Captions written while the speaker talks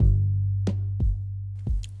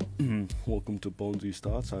Welcome to Bonesy's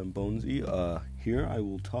Thoughts. I'm Bonesy. Here I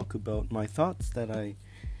will talk about my thoughts that I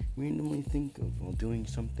randomly think of while doing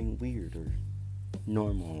something weird or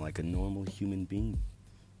normal, like a normal human being.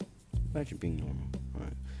 Imagine being normal.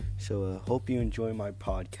 Alright. So, hope you enjoy my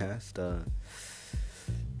podcast.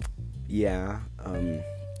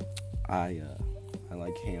 I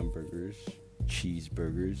like hamburgers,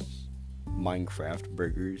 cheeseburgers, Minecraft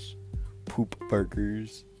burgers, poop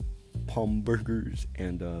burgers, palm burgers,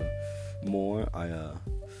 and more.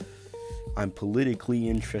 I'm politically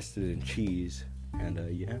interested in cheese,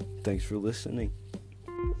 and thanks for listening.